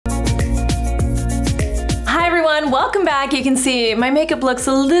everyone, welcome back. You can see my makeup looks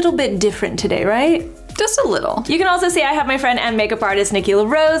a little bit different today, right? Just a little. You can also see I have my friend and makeup artist Nikki La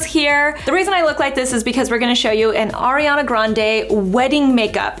Rose here. The reason I look like this is because we're gonna show you an Ariana Grande wedding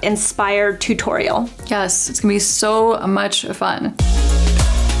makeup inspired tutorial. Yes, it's gonna be so much fun.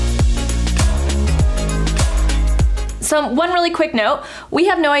 So one really quick note, we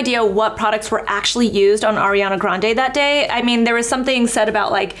have no idea what products were actually used on Ariana Grande that day. I mean, there was something said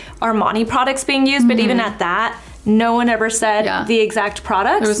about like Armani products being used, but even at that, no one ever said the exact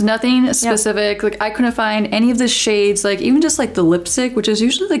products. There was nothing specific. Like I couldn't find any of the shades, like even just like the lipstick, which is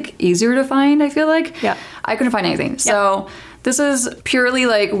usually like easier to find, I feel like. Yeah. I couldn't find anything. So this is purely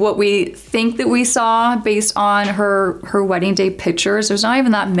like what we think that we saw based on her wedding day pictures. There's not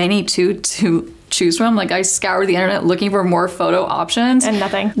even that many to choose from. Like I scoured the internet looking for more photo options. And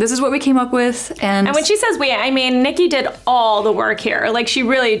nothing. This is what we came up with. And when she says we, I mean, Nikki did all the work here. Like she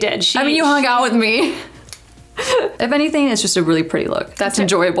really did. I mean, you hung out with me. If anything, it's just a really pretty look. That's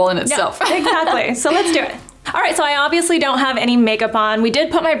enjoyable in itself. Yeah, exactly. So let's do it. All right, so I obviously don't have any makeup on. We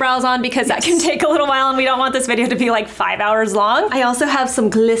did put my brows on because that can take a little while and we don't want this video to be like 5 hours long. I also have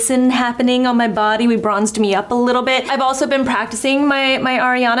some glisten happening on my body. We bronzed me up a little bit. I've also been practicing my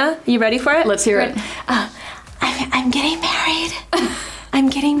Ariana. You ready for it? Let's hear it. I'm getting married. I'm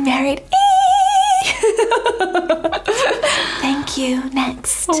getting married. Thank you.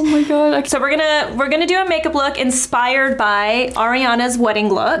 Next. Oh my god. So we're gonna do a makeup look inspired by Ariana's wedding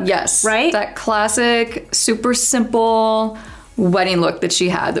look. Yes. Right? That classic, super simple wedding look that she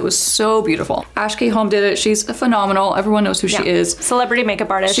had that was so beautiful. Ash K Holm did it. She's phenomenal. Everyone knows who she is. Celebrity makeup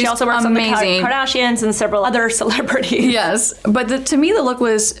artist. She also works amazing. on the Kardashians and several other celebrities. Yes. But to me, the look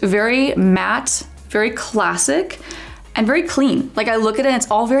was very matte, very classic, and very clean. Like I look at it and it's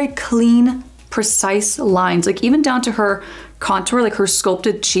all very clean, precise lines, like even down to her contour, like her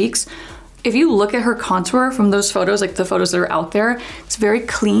sculpted cheeks. If you look at her contour from those photos, like the photos that are out there, it's very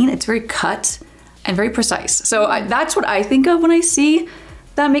clean, it's very cut, and very precise. So that's what I think of when I see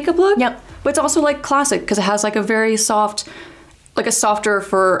that makeup look. Yep. But it's also like classic because it has like a very soft, like a softer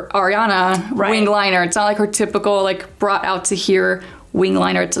for Ariana wing liner. It's not like her typical like brought out to here wing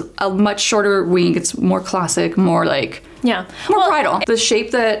liner. It's a much shorter wing. It's more classic, more like more bridal. The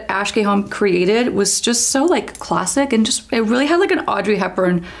shape that Ash K Holm created was just so like classic and just it really had like an Audrey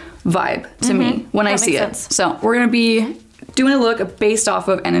Hepburn vibe to me when I see it. So we're gonna be doing a look based off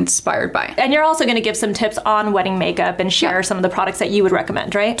of and inspired by. And you're also gonna give some tips on wedding makeup and share some of the products that you would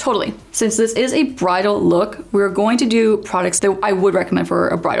recommend, right? Totally. Since this is a bridal look, we're going to do products that I would recommend for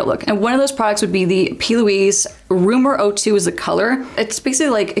a bridal look. And one of those products would be the P.Louise Rumour 02 is the color. It's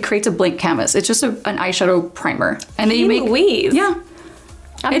basically like, it creates a blank canvas. It's just an eyeshadow primer. And then you make- P.Louise? Yeah.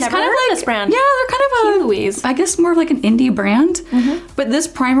 I've never heard of this brand. Yeah, they're kind of P.Louise. I guess more of like an indie brand. But this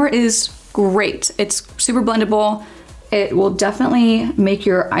primer is great. It's super blendable. It will definitely make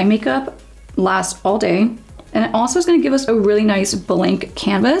your eye makeup last all day. And it also is gonna give us a really nice blank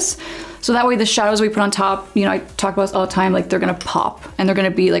canvas. So that way the shadows we put on top, you know, I talk about this all the time, like they're gonna pop and they're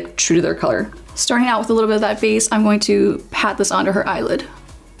gonna be like true to their color. Starting out with a little bit of that base, I'm going to pat this onto her eyelid.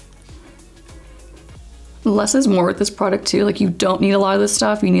 Less is more with this product too. Like you don't need a lot of this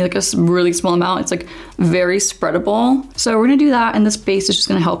stuff. You need like a really small amount. It's like very spreadable. So we're gonna do that and this base is just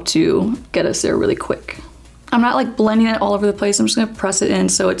gonna help to get us there really quick. I'm not like blending it all over the place. I'm just gonna press it in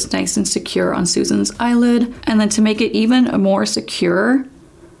so it's nice and secure on Susan's eyelid. And then to make it even more secure,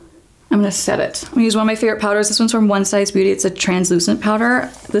 I'm gonna set it. I'm gonna use one of my favorite powders. This one's from One Size Beauty. It's a translucent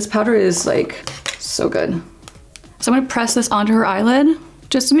powder. This powder is like so good. So I'm gonna press this onto her eyelid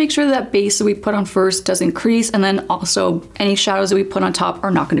just to make sure that base that we put on first doesn't crease, and then also any shadows that we put on top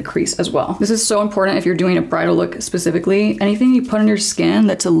are not gonna crease as well. This is so important if you're doing a bridal look specifically. Anything you put on your skin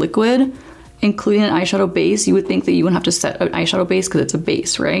that's a liquid, including an eyeshadow base, you would think that you wouldn't have to set an eyeshadow base because it's a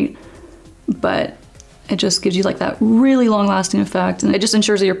base, right? But it just gives you like that really long lasting effect. And it just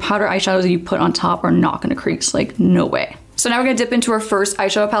ensures that your powder eyeshadows that you put on top are not gonna crease, like no way. So now we're gonna dip into our first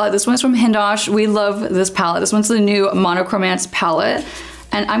eyeshadow palette. This one's from Hindash. We love this palette. This one's the new Monochromance palette.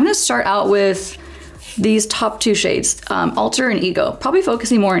 And I'm gonna start out with these top two shades, Alter and Ego. Probably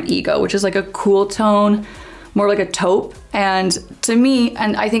focusing more on Ego, which is like a cool tone, more like a taupe. And to me,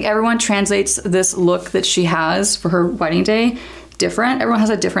 and I think everyone translates this look that she has for her wedding day different. Everyone has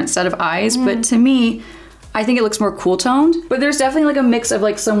a different set of eyes, but to me, I think it looks more cool toned. But there's definitely like a mix of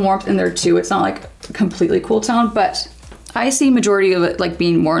like some warmth in there too. It's not like completely cool toned, but I see majority of it like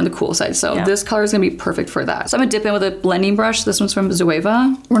being more on the cool side. So this color is gonna be perfect for that. So I'm gonna dip in with a blending brush. This one's from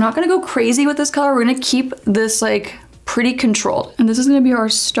Zoeva. We're not gonna go crazy with this color. We're gonna keep this like pretty controlled. And this is gonna be our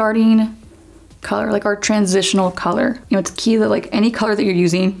starting color, like our transitional color. You know, it's key that like any color that you're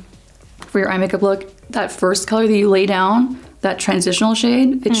using for your eye makeup look that first color that you lay down, that transitional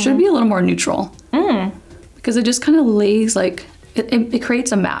shade, it should be a little more neutral. Because it just kind of lays like, it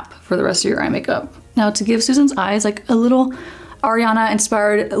creates a map for the rest of your eye makeup. Now to give Susan's eyes like a little Ariana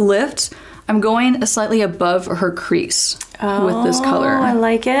inspired lift, I'm going slightly above her crease with this color. I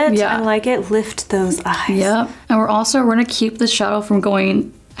like it. Yeah. I like it. Lift those eyes. Yep. And we're gonna keep the shadow from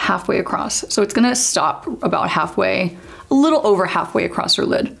going halfway across. So it's gonna stop about halfway, a little over halfway across her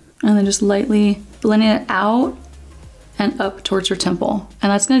lid. And then just lightly blending it out and up towards her temple.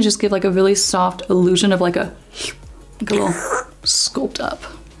 And that's gonna just give like a really soft illusion of like a little sculpt up.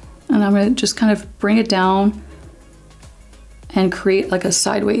 And I'm gonna just kind of bring it down and create like a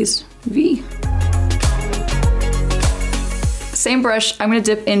sideways V. Same brush, I'm gonna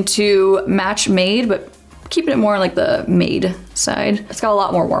dip into Match Made, but keeping it more like the Made side. It's got a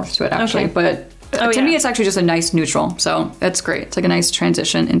lot more warmth to it actually, but to me it's actually just a nice neutral, so that's great. It's like a nice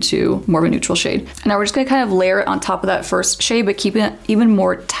transition into more of a neutral shade. And now we're just gonna kind of layer it on top of that first shade, but keep it even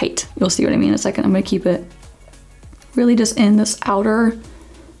more tight. You'll see what I mean in a second. I'm gonna keep it really just in this outer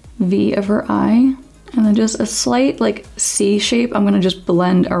V of her eye. And then just a slight like C shape, I'm gonna just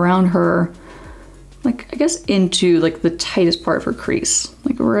blend around her, like I guess into like the tightest part of her crease,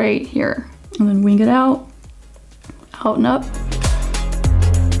 like right here. And then wing it out and up.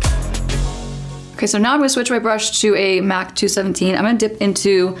 Okay, so now I'm gonna switch my brush to a MAC 217. I'm gonna dip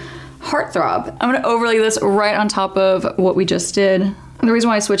into Heartthrob. I'm gonna overlay this right on top of what we just did. And the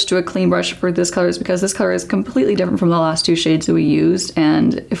reason why I switched to a clean brush for this color is because this color is completely different from the last two shades that we used,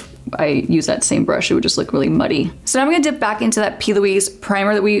 and if I use that same brush, it would just look really muddy. So now I'm gonna dip back into that P.Louise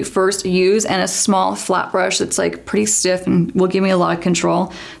primer that we first used and a small flat brush that's like pretty stiff and will give me a lot of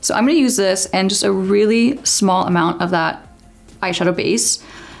control. So I'm gonna use this and just a really small amount of that eyeshadow base.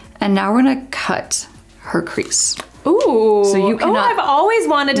 And now we're gonna cut her crease. Ooh. So you cannot, I've always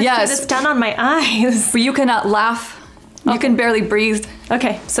wanted to see this done on my eyes. But you cannot laugh. You can barely breathe.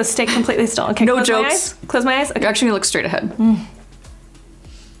 Okay, so stay completely still. Okay, no close jokes. My eyes. Close my eyes. Okay. You're actually gonna look straight ahead.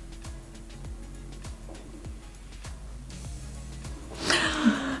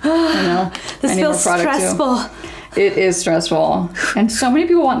 I know. This feels stressful. Too. It is stressful. And so many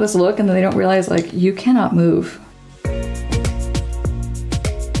people want this look and then they don't realize like you cannot move.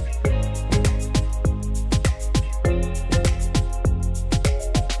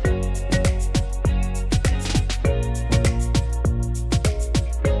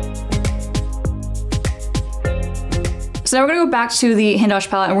 So now we're gonna go back to the Hindash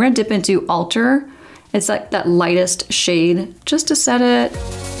palette and we're gonna dip into Alter. It's like that lightest shade, just to set it.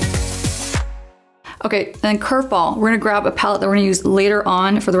 Okay, then Curveball. We're gonna grab a palette that we're gonna use later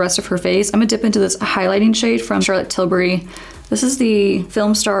on for the rest of her face. I'm gonna dip into this highlighting shade from Charlotte Tilbury. This is the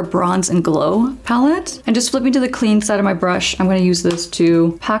Filmstar Bronze and Glow palette. And just flipping to the clean side of my brush, I'm gonna use this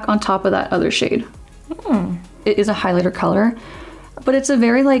to pack on top of that other shade. It is a highlighter color, but it's a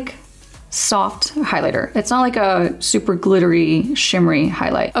very like soft highlighter. It's not like a super glittery, shimmery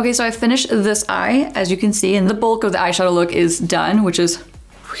highlight. Okay, so I finished this eye, as you can see, and the bulk of the eyeshadow look is done, which is,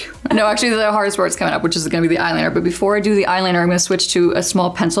 no, actually the hardest part's coming up, which is gonna be the eyeliner. But before I do the eyeliner, I'm gonna switch to a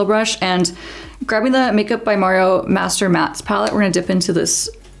small pencil brush and grabbing the Makeup by Mario Master Mattes palette, we're gonna dip into this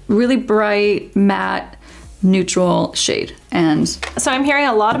really bright, matte, neutral shade. And so I'm hearing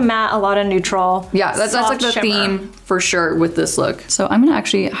a lot of matte, a lot of neutral. Yeah, that's like the theme for sure with this look. So I'm gonna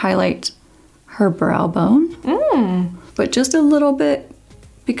actually highlight her brow bone, but just a little bit,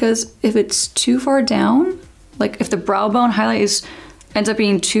 because if it's too far down, like if the brow bone highlight ends up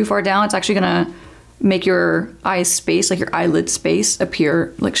being too far down, it's actually gonna make your eye space, like your eyelid space,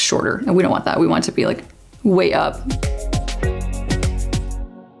 appear like shorter. And we don't want that. We want it to be like way up.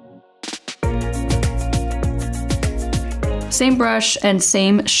 Same brush and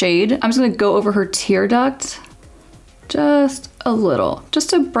same shade. I'm just gonna go over her tear duct just a little,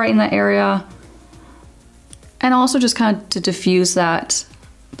 just to brighten that area. And also just kind of to diffuse that,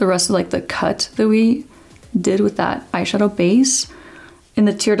 the rest of like the cut that we did with that eyeshadow base. In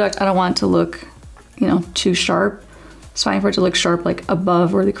the tear duct, I don't want it to look, you know, too sharp. It's fine for it to look sharp like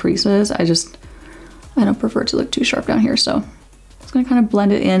above where the crease is. I don't prefer it to look too sharp down here. So I'm just gonna kind of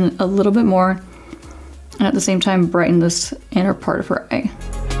blend it in a little bit more. And at the same time, brighten this inner part of her eye.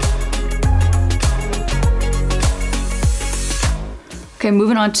 Okay,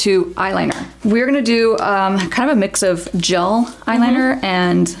 moving on to eyeliner. We're gonna do kind of a mix of gel eyeliner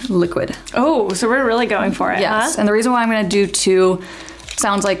and liquid. Oh, so we're really going for it, yes. And the reason why I'm gonna do two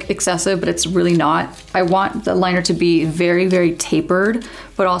sounds like excessive, but it's really not. I want the liner to be very, very tapered,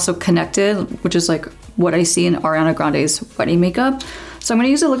 but also connected, which is like what I see in Ariana Grande's wedding makeup. So I'm gonna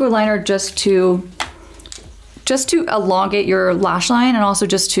use a liquid liner just to elongate your lash line and also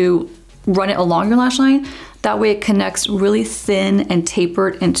just to run it along your lash line. That way it connects really thin and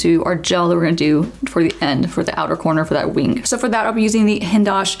tapered into our gel that we're gonna do for the end, for the outer corner, for that wing. So for that, I'll be using the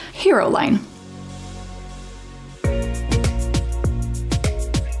Hindash Heroline.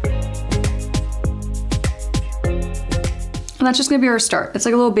 And that's just gonna be our start. It's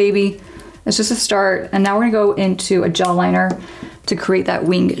like a little baby. It's just a start. And now we're gonna go into a gel liner to create that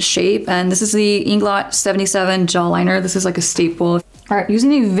wing shape. And this is the Inglot 77 gel liner. This is like a staple. All right, using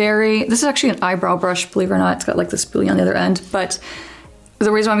this is actually an eyebrow brush, believe it or not. It's got like this spoolie on the other end, but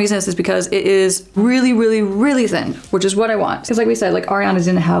the reason why I'm using this is because it is really, really, really thin, which is what I want. Because like we said, like Ariana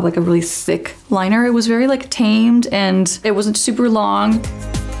didn't have like a really thick liner. It was very like tamed and it wasn't super long.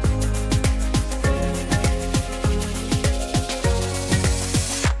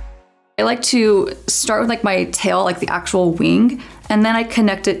 I like to start with like my tail, like the actual wing, and then I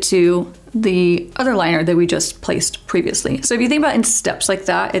connect it to the other liner that we just placed previously. So if you think about it in steps like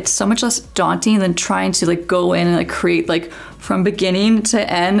that, it's so much less daunting than trying to like go in and like create like from beginning to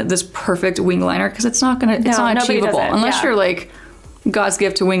end this perfect wing liner, because it's not achievable unless you're like God's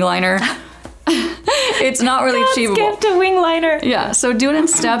gift to wing liner. It's not really achievable. God's gift to wing liner. Yeah, so do it in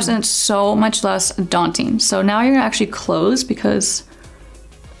steps and it's so much less daunting. So now you're gonna actually close because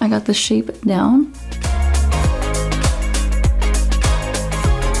I got the shape down.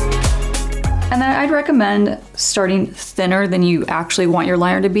 And then I'd recommend starting thinner than you actually want your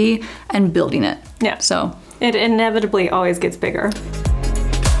liner to be and building it. Yeah. So it inevitably always gets bigger.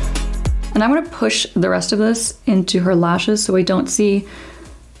 And I'm gonna push the rest of this into her lashes so we don't see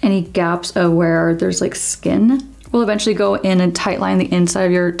any gaps of where there's like skin. We'll eventually go in and tight line the inside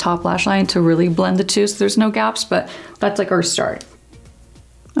of your top lash line to really blend the two so there's no gaps, but that's like our start.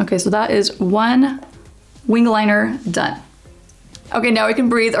 Okay, so that is one wing liner done. Okay, now we can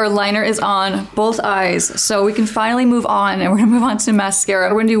breathe. Our liner is on both eyes, so we can finally move on, and we're gonna move on to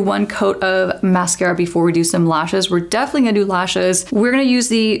mascara. We're gonna do one coat of mascara before we do some lashes. We're definitely gonna do lashes. We're gonna use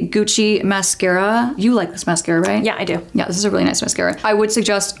the Gucci mascara. You like this mascara, right? Yeah, I do. Yeah, this is a really nice mascara. I would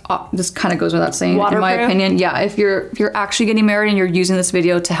suggest, this kind of goes without saying, in my opinion. Yeah, if you're actually getting married and you're using this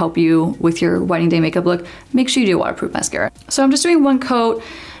video to help you with your wedding day makeup look, make sure you do waterproof mascara. So I'm just doing one coat.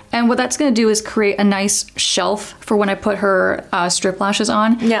 And what that's gonna do is create a nice shelf for when I put her strip lashes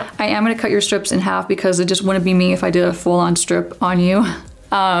on. Yeah. I am gonna cut your strips in half because it just wouldn't be me if I did a full-on strip on you.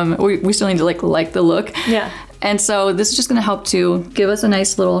 We still need to like the look. Yeah. And so this is just gonna help to give us a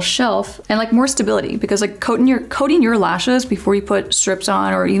nice little shelf and like more stability, because like coating your lashes before you put strips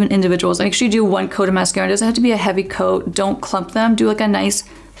on or even individuals, make sure you do one coat of mascara. It doesn't have to be a heavy coat. Don't clump them. Do like a nice,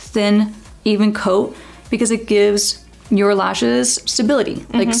 thin, even coat, because it gives your lashes stability,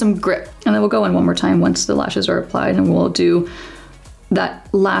 like some grip. And then we'll go in one more time once the lashes are applied, and we'll do that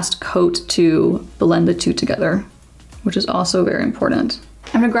last coat to blend the two together, which is also very important.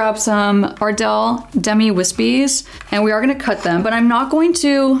 I'm gonna grab some Ardell Demi-Wispies, and we are gonna cut them, but I'm probably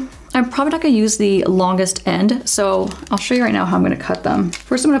not gonna use the longest end, so I'll show you right now how I'm gonna cut them.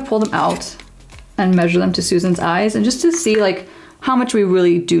 First, I'm gonna pull them out and measure them to Susan's eyes, and just to see like how much we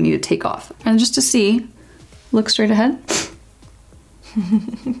really do need to take off. And just to see, look straight ahead.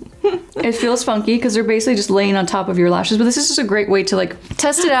 It feels funky because they're basically just laying on top of your lashes, but this is just a great way to like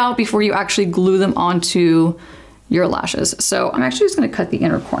test it out before you actually glue them onto your lashes. So I'm actually just gonna cut the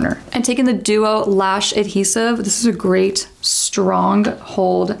inner corner. And taking the Duo Lash Adhesive, this is a great strong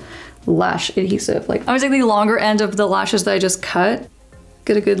hold lash adhesive. Like I'm gonna take the longer end of the lashes that I just cut,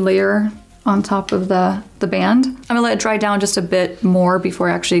 get a good layer on top of the band. I'm gonna let it dry down just a bit more before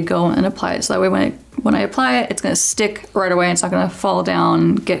I actually go and apply it. So that way when I apply it, it's gonna stick right away. It's not gonna fall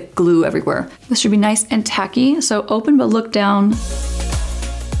down, get glue everywhere. This should be nice and tacky. So open but look down.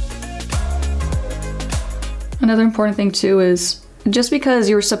 Another important thing too is just because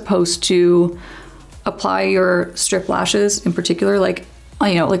you're supposed to apply your strip lashes in particular, like,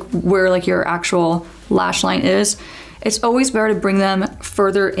 you know, like where like your actual lash line is, it's always better to bring them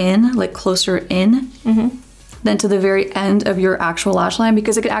further in, like closer in, than to the very end of your actual lash line,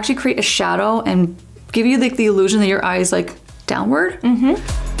 because it could actually create a shadow and give you like the illusion that your eye is like downward.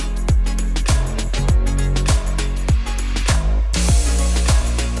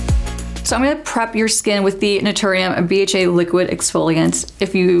 So I'm gonna prep your skin with the Naturium BHA liquid exfoliant.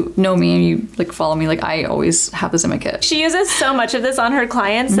 If you know me and you like follow me, like I always have this in my kit. She uses so much of this on her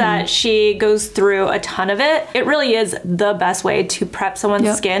clients that she goes through a ton of it. It really is the best way to prep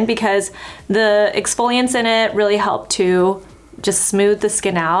someone's skin, because the exfoliants in it really help to just smooth the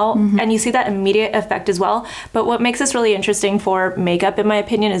skin out, and you see that immediate effect as well. But what makes this really interesting for makeup, in my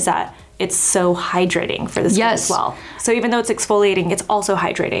opinion, is that it's so hydrating for the skin as well. So even though it's exfoliating, it's also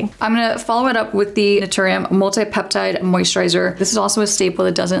hydrating. I'm gonna follow it up with the Naturium Multi-Peptide Moisturizer. This is also a staple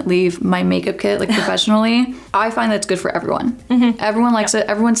that doesn't leave my makeup kit, like professionally. I find that it's good for everyone. Everyone likes it.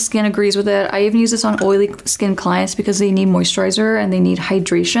 Everyone's skin agrees with it. I even use this on oily skin clients because they need moisturizer and they need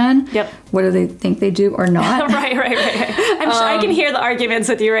hydration. Yep. Whether they think they do or not. Right. I'm sure I can hear the arguments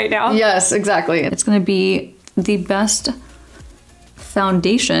with you right now. Yes, exactly. It's gonna be the best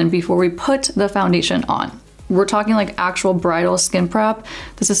foundation before we put the foundation on. We're talking like actual bridal skin prep.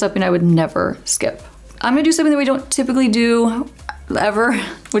 This is something I would never skip. I'm gonna do something that we don't typically do ever,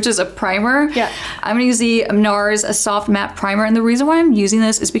 which is a primer. Yeah. I'm gonna use the NARS a soft matte primer, and the reason why I'm using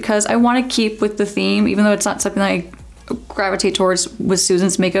this is because I want to keep with the theme, even though it's not something that I gravitate towards with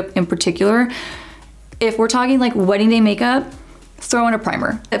Susan's makeup in particular. If we're talking like wedding day makeup, throw in a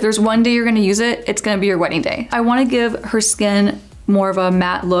primer. If there's one day you're gonna use it, it's gonna be your wedding day. I wanna give her skin more of a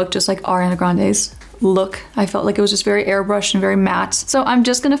matte look, just like Ariana Grande's look. I felt like it was just very airbrushed and very matte. So I'm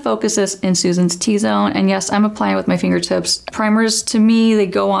just gonna focus this in Susan's T-zone. And yes, I'm applying it with my fingertips. Primers, to me, they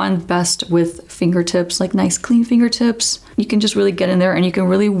go on best with fingertips, like nice clean fingertips. You can just really get in there and you can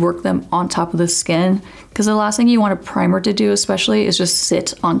really work them on top of the skin, because the last thing you want a primer to do especially is just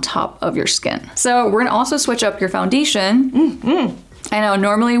sit on top of your skin. So we're gonna also switch up your foundation. I know,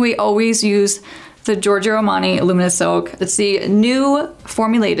 normally we always use the Giorgio Armani Luminous Silk. It's the new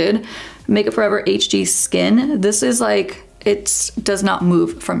formulated Makeup Forever HD Skin. This is like, it does not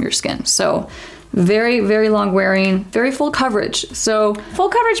move from your skin. So very, very long wearing, very full coverage. So full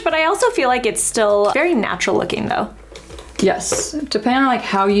coverage, but I also feel like it's still very natural looking though. Yes, depending on like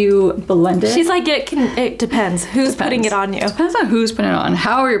how you blend it. She's like, it depends. Who's putting it on you? Depends on who's putting it on,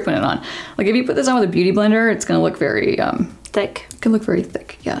 how are you putting it on. Like if you put this on with a beauty blender, it's gonna look very thick. It can look very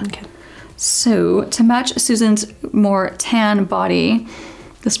thick, yeah. Okay. So to match Susan's more tan body,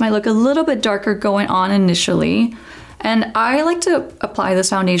 this might look a little bit darker going on initially. And I like to apply this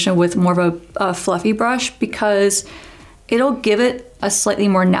foundation with more of a fluffy brush because it'll give it a slightly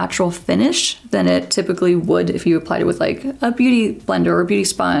more natural finish than it typically would if you applied it with like a beauty blender or a beauty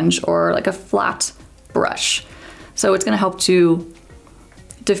sponge or like a flat brush. So it's gonna help to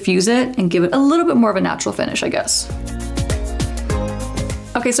diffuse it and give it a little bit more of a natural finish, I guess.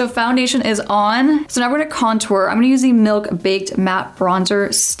 Okay, so foundation is on. So now we're gonna contour. I'm gonna use the Milk Baked Matte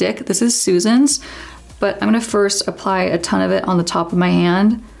Bronzer Stick. This is Susan's, but I'm gonna first apply a ton of it on the top of my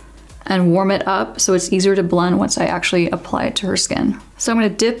hand and warm it up so it's easier to blend once I actually apply it to her skin. So I'm gonna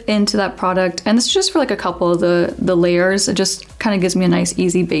dip into that product, and this is just for like a couple of the layers. It just kind of gives me a nice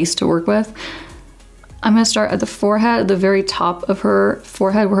easy base to work with. I'm gonna start at the forehead, at the very top of her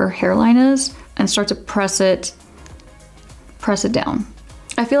forehead where her hairline is, and start to press it down.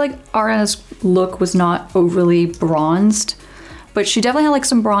 I feel like Ariana's look was not overly bronzed, but she definitely had like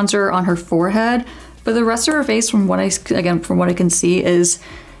some bronzer on her forehead. But the rest of her face, from what I can see, is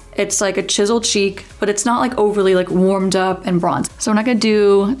it's like a chiseled cheek, but it's not like overly like warmed up and bronzed. So I'm not gonna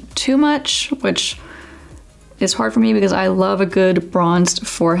do too much, which is hard for me because I love a good bronzed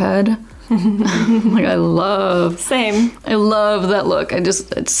forehead. Like I love that look. I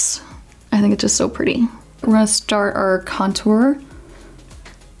think it's just so pretty. We're gonna start our contour.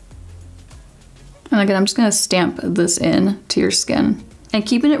 And again, I'm just gonna stamp this in to your skin. And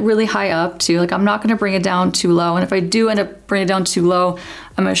keeping it really high up too, like I'm not gonna bring it down too low. And if I do end up bringing it down too low,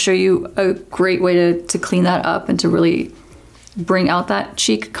 I'm gonna show you a great way to clean that up and to really bring out that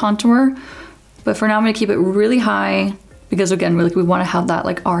cheek contour. But for now, I'm gonna keep it really high because again, we wanna have that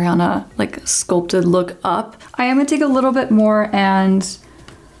like Ariana, like sculpted look up. I am gonna take a little bit more and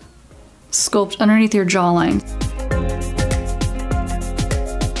sculpt underneath your jawline.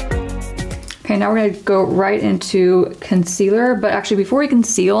 Okay, now we're gonna go right into concealer, but actually before we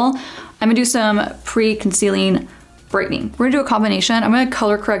conceal, I'm gonna do some pre-concealing brightening. We're gonna do a combination. I'm gonna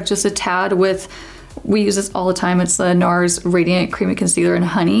color correct just a tad with, we use this all the time, it's the NARS Radiant Creamy Concealer in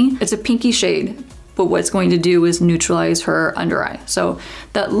Honey. It's a pinky shade, but what it's going to do is neutralize her under eye. So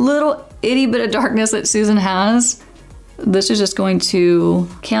that little itty bit of darkness that Susan has, this is just going to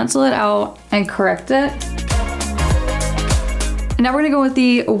cancel it out and correct it. And now we're gonna go with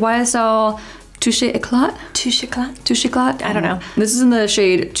the YSL Touche Eclat? Touche Eclat? Touche Eclat? I don't know. This is in the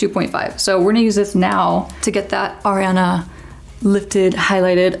shade 2.5. So we're gonna use this now to get that Ariana lifted,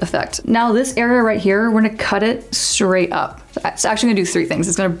 highlighted effect. Now this area right here, we're gonna cut it straight up. It's actually gonna do three things.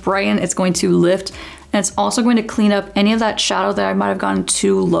 It's gonna brighten, it's going to lift, and it's also going to clean up any of that shadow that I might have gone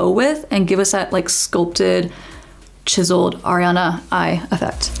too low with and give us that like sculpted, chiseled Ariana eye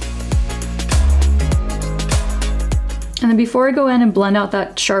effect. And then before I go in and blend out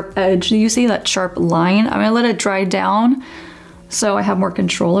that sharp edge, you see that sharp line? I'm gonna let it dry down so I have more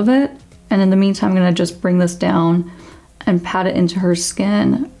control of it. And in the meantime, I'm gonna just bring this down and pat it into her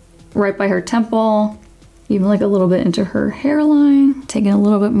skin, right by her temple, even like a little bit into her hairline. Taking a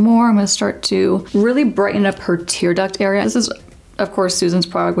little bit more, I'm gonna start to really brighten up her tear duct area. This is, of course, Susan's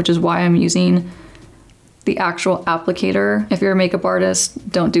product, which is why I'm using the actual applicator. If you're a makeup artist,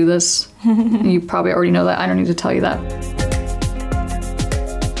 don't do this. You probably already know that. I don't need to tell you that.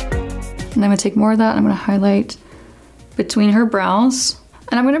 And I'm gonna take more of that, and I'm gonna highlight between her brows.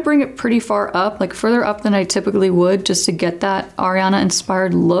 And I'm gonna bring it pretty far up, like further up than I typically would, just to get that Ariana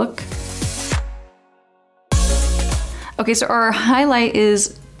inspired look. Okay, so our highlight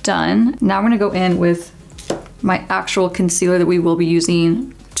is done. Now I'm gonna go in with my actual concealer that we will be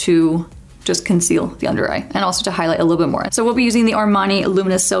using to just conceal the under eye and also to highlight a little bit more. So we'll be using the Armani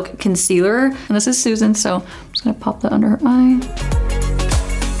Luminous Silk Concealer, and this is Susan, so I'm just gonna pop that under her eye.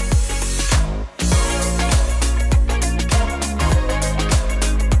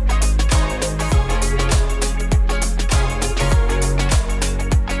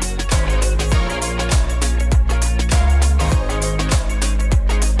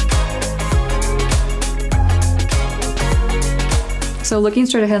 So looking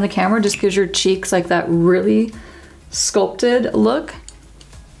straight ahead in the camera just gives your cheeks like that really sculpted look.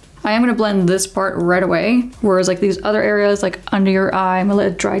 I am gonna blend this part right away, whereas like these other areas like under your eye, I'm gonna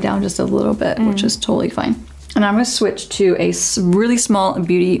let it dry down just a little bit, which is totally fine. And I'm gonna switch to a really small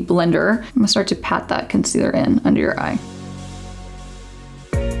beauty blender. I'm gonna start to pat that concealer in under your eye.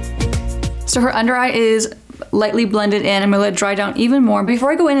 So her under eye is lightly blended in. I'm gonna let it dry down even more.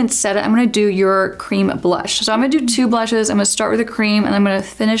 Before I go in and set it, I'm gonna do your cream blush. So I'm gonna do 2 blushes. I'm gonna start with a cream and I'm gonna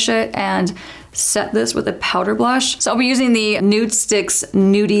finish it and set this with a powder blush. So I'll be using the Nude Sticks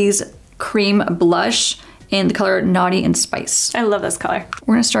Nudies Cream Blush in the color Naughty and Spice. I love this color.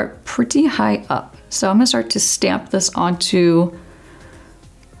 We're gonna start pretty high up. So I'm gonna start to stamp this onto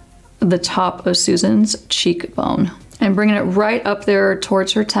the top of Susan's cheekbone and bringing it right up there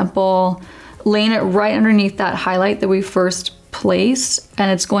towards her temple, laying it right underneath that highlight that we first placed, and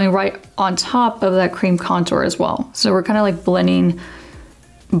it's going right on top of that cream contour as well. So we're kind of like blending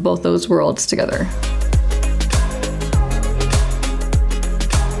both those worlds together.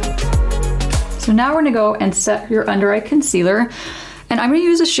 So now we're gonna go and set your under eye concealer, and I'm gonna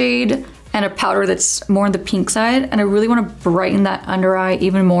use a shade and a powder that's more on the pink side, and I really wanna brighten that under eye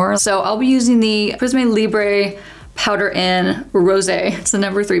even more. So I'll be using the Prisme Libre powder in Rosé. It's the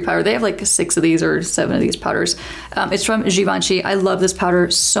number 3 powder. They have like 6 of these or 7 of these powders. It's from Givenchy. I love this powder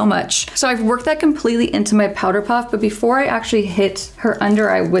so much. So I've worked that completely into my powder puff, but before I actually hit her under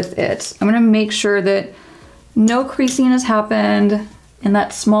eye with it, I'm gonna make sure that no creasing has happened in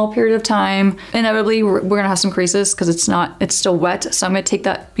that small period of time. Inevitably, we're gonna have some creases because it's still wet. So I'm gonna take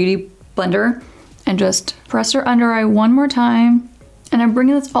that beauty blender and just press her under eye one more time. And I'm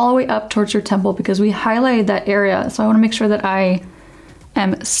bringing this all the way up towards her temple because we highlighted that area. So I wanna make sure that I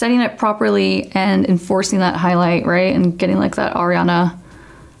am setting it properly and enforcing that highlight, right? And getting like that Ariana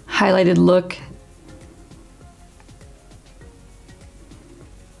highlighted look.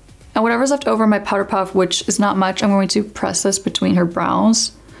 And whatever's left over my powder puff, which is not much, I'm going to press this between her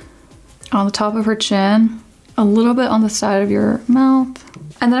brows, on the top of her chin, a little bit on the side of your mouth.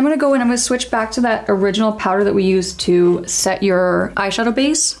 And then I'm gonna go in, I'm gonna switch back to that original powder that we used to set your eyeshadow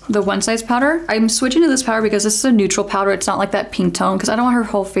base, the One Size powder. I'm switching to this powder because this is a neutral powder. It's not like that pink tone because I don't want her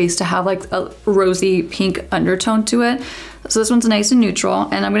whole face to have like a rosy pink undertone to it. So this one's nice and neutral,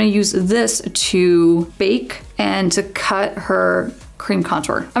 and I'm gonna use this to bake and to cut her cream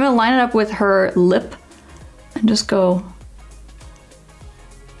contour. I'm gonna line it up with her lip and just go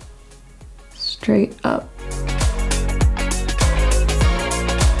straight up.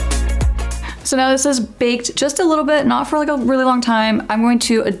 So now this is baked just a little bit, not for like a really long time. I'm going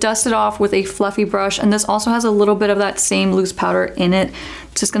to dust it off with a fluffy brush, and this also has a little bit of that same loose powder in it.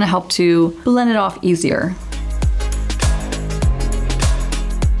 It's just gonna help to blend it off easier.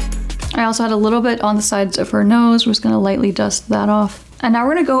 I also had a little bit on the sides of her nose. We're just gonna lightly dust that off. And now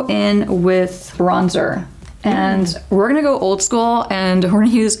we're gonna go in with bronzer. And we're gonna go old school, and we're gonna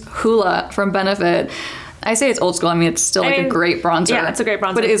use Hoola from Benefit. I say it's old school, I mean, it's still like a great bronzer. Yeah, it's a great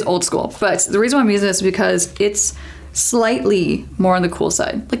bronzer. But it is old school. But the reason why I'm using this is because it's slightly more on the cool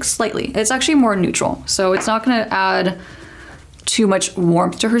side. Like slightly. It's actually more neutral. So it's not gonna add too much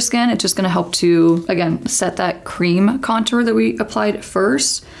warmth to her skin. It's just gonna help to, again, set that cream contour that we applied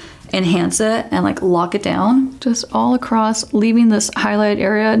first, enhance it, and like lock it down. Just all across, leaving this highlight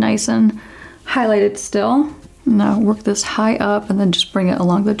area nice and highlighted still. Now work this high up and then just bring it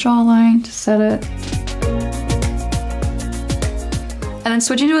along the jawline to set it. And then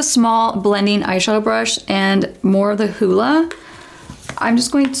switching to a small blending eyeshadow brush and more of the Hoola, I'm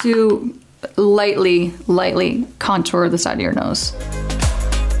just going to lightly contour the side of your nose.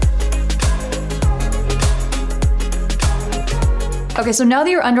 Okay, so now that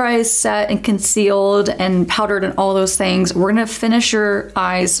your under eye is set and concealed and powdered and all those things, we're gonna finish your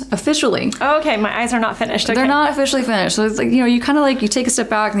eyes officially. Okay, my eyes are not finished. Okay. They're not officially finished. So it's like, you know, you kind of like, you take a step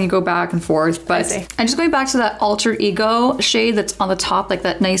back and you go back and forth. But I'm just going back to that Alter Ego shade that's on the top, like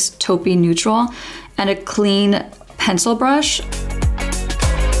that nice taupey neutral, and a clean pencil brush.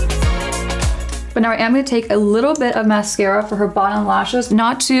 But now I am gonna take a little bit of mascara for her bottom lashes,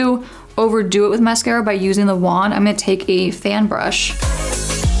 not to overdo it with mascara by using the wand. I'm gonna take a fan brush.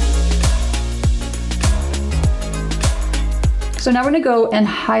 So now we're gonna go and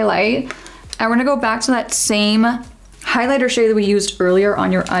highlight, and we're gonna go back to that same highlighter shade that we used earlier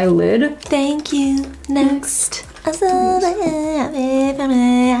on your eyelid. Thank you. Next.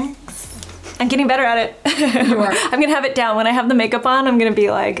 I'm getting better at it. You are. I'm gonna have it down. When I have the makeup on, I'm gonna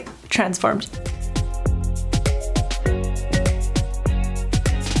be like transformed.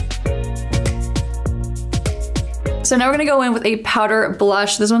 So now we're gonna go in with a powder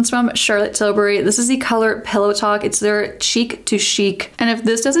blush. This one's from Charlotte Tilbury. This is the color Pillow Talk. It's their Cheek to Chic. And if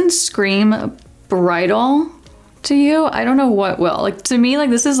this doesn't scream bridal to you, I don't know what will. Like, to me,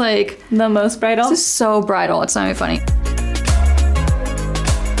 like, this is like the most bridal. This is so bridal. It's not even funny.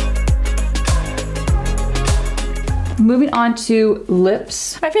 Moving on to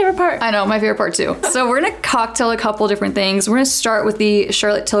lips. My favorite part. I know, my favorite part too. So we're gonna cocktail a couple different things. We're gonna start with the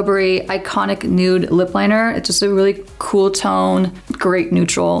Charlotte Tilbury Iconic Nude Lip Liner. It's just a really cool tone, great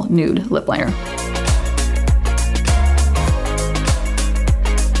neutral nude lip liner.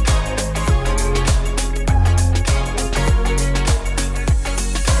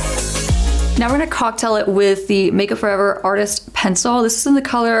 Now we're gonna cocktail it with the Makeup Forever Artist Pencil. This is in the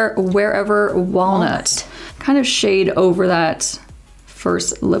color Wherever Walnut. Kind of shade over that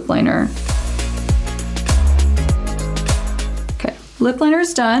first lip liner. Okay, lip liner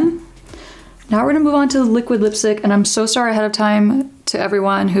is done. Now we're gonna move on to the liquid lipstick, and I'm so sorry ahead of time to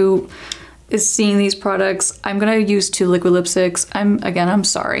everyone who is seeing these products. I'm gonna use 2 liquid lipsticks. I'm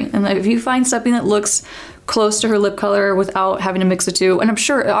sorry. And if you find something that looks close to her lip color without having to mix the 2, and I'm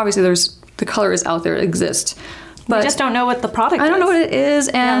sure obviously the color is out there, it exists. But I just don't know what the product is. I don't know what it is,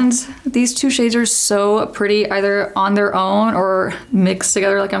 and these 2 shades are so pretty, either on their own or mixed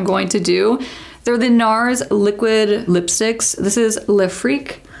together like I'm going to do. They're the NARS liquid lipsticks. This is Le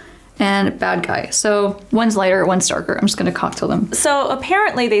Freak and Bad Guy. So one's lighter, one's darker. I'm just gonna cocktail them. So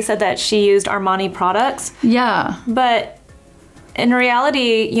apparently they said that she used Armani products. Yeah. But in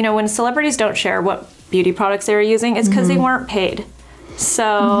reality, you know, when celebrities don't share what beauty products they were using, it's because they weren't paid.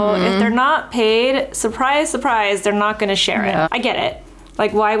 So if they're not paid, surprise, surprise, they're not gonna share it. I get it.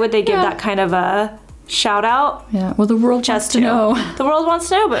 Like, why would they give that kind of a shout out? Yeah, well, the world wants to know. The world wants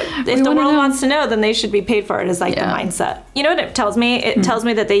to know, but if the world wants to know, then they should be paid for it, is like the mindset. You know what it tells me? It tells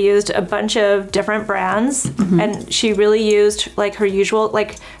me that they used a bunch of different brands, and she really used like her usual,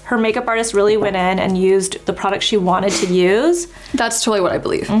 like her makeup artist really went in and used the product she wanted to use. That's totally what I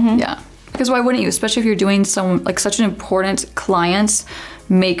believe, yeah. Because why wouldn't you? Especially if you're doing some, like, such an important client's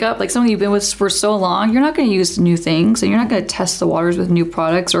makeup, like someone you've been with for so long, you're not gonna use new things, and you're not gonna test the waters with new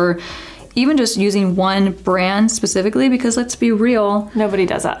products, or even just using one brand specifically, because let's be real. Nobody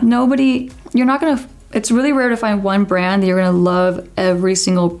does that. It's really rare to find one brand that you're gonna love every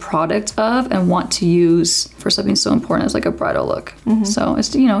single product of and want to use for something so important as like a bridal look. So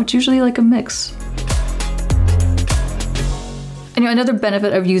it's, you know, it's usually like a mix. And, you know, another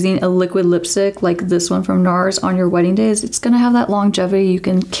benefit of using a liquid lipstick like this one from NARS on your wedding day is it's gonna have that longevity. You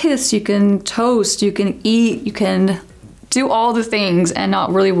can kiss, you can toast, you can eat, you can do all the things and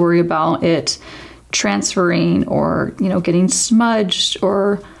not really worry about it transferring or, you know, getting smudged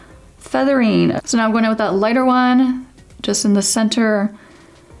or feathering. So now I'm going in with that lighter one, just in the center,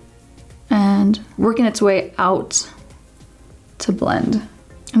 and working its way out to blend.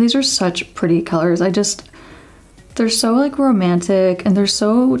 And these are such pretty colors. They're so like romantic and they're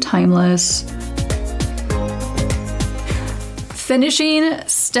so timeless. Finishing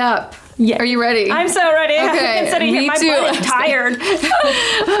step. Yeah. Are you ready? I'm so ready. Okay, I've been sitting here. My butt is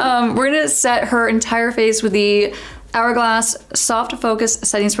tired. We're gonna set her entire face with the Hourglass Soft Focus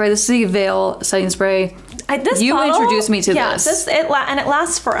Setting Spray. This is the Veil Setting Spray. You introduced me to this. And it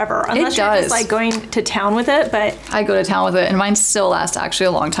lasts forever. Unless you're just like going to town with it, but I go to town with it, and mine still lasts actually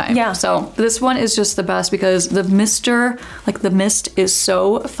a long time. Yeah. So this one is just the best because the mister, like the mist, is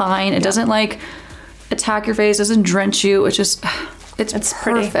so fine. It doesn't like attack your face, doesn't drench you. It's just, it's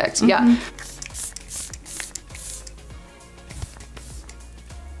perfect. Pretty. Yeah.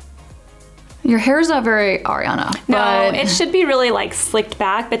 Your hair is not very Ariana. No, but it should be really like slicked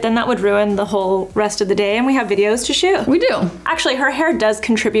back, but then that would ruin the whole rest of the day, and we have videos to shoot. We do. Actually, her hair does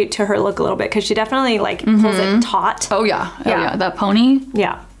contribute to her look a little bit because she definitely like pulls it taut. Oh yeah. Oh Yeah. yeah. That pony.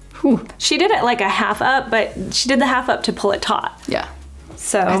 Yeah. Whew. She did it like a half up, but she did the half up to pull it taut. Yeah.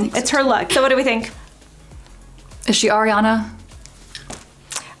 So think it's her look. So what do we think? Is she Ariana?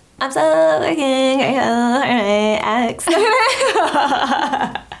 I'm so looking at ex.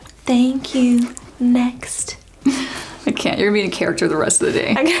 Thank you. Next. I can't. You're gonna be a character the rest of the day.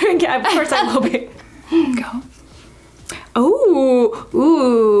 I'm gonna get, of course I will be. Go.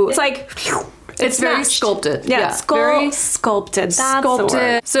 Ooh. It's like, It's very matched. sculpted. Yeah, very sculpted. That's the sculpted.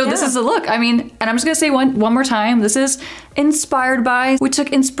 word. So this Yeah. is the look. I mean, and I'm just gonna say one more time. This is inspired by. We took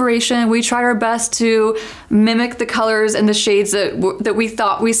inspiration. We tried our best to mimic the colors and the shades that we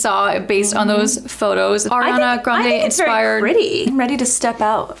thought we saw based on those photos. Ariana Grande I think it's inspired. very pretty. I'm ready to step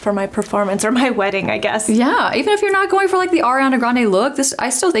out for my performance or my wedding, I guess. Yeah, even if you're not going for like the Ariana Grande look, I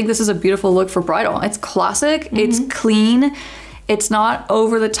still think this is a beautiful look for bridal. It's classic. It's clean. It's not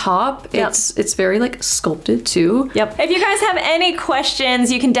over the top. Yep. It's very like sculpted too. Yep. If you guys have any questions,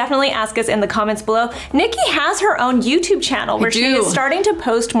 you can definitely ask us in the comments below. Nikki has her own YouTube channel where she is starting to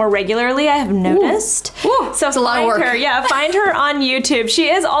post more regularly, I have noticed. Ooh, so it's a lot of work. Her, yeah, find her on YouTube. She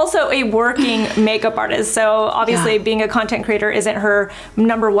is also a working makeup artist. So obviously being a content creator isn't her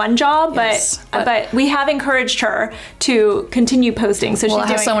 #1 job, Yes, but we have encouraged her to continue posting. So Well, I she's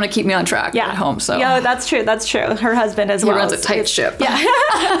have doing someone to keep me on track at home. So yeah, that's true. That's true. Her husband as he well. runs a tight ship. Yeah.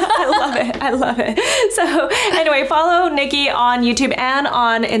 I love it. I love it. So anyway, follow Nikki on YouTube and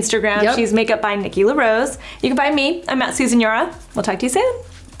on Instagram. Yep. She's Makeup by Nikki La Rose. You can find me. I'm at Susan Yara. We'll talk to you soon.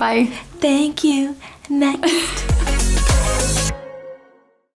 Bye. Thank you. Next.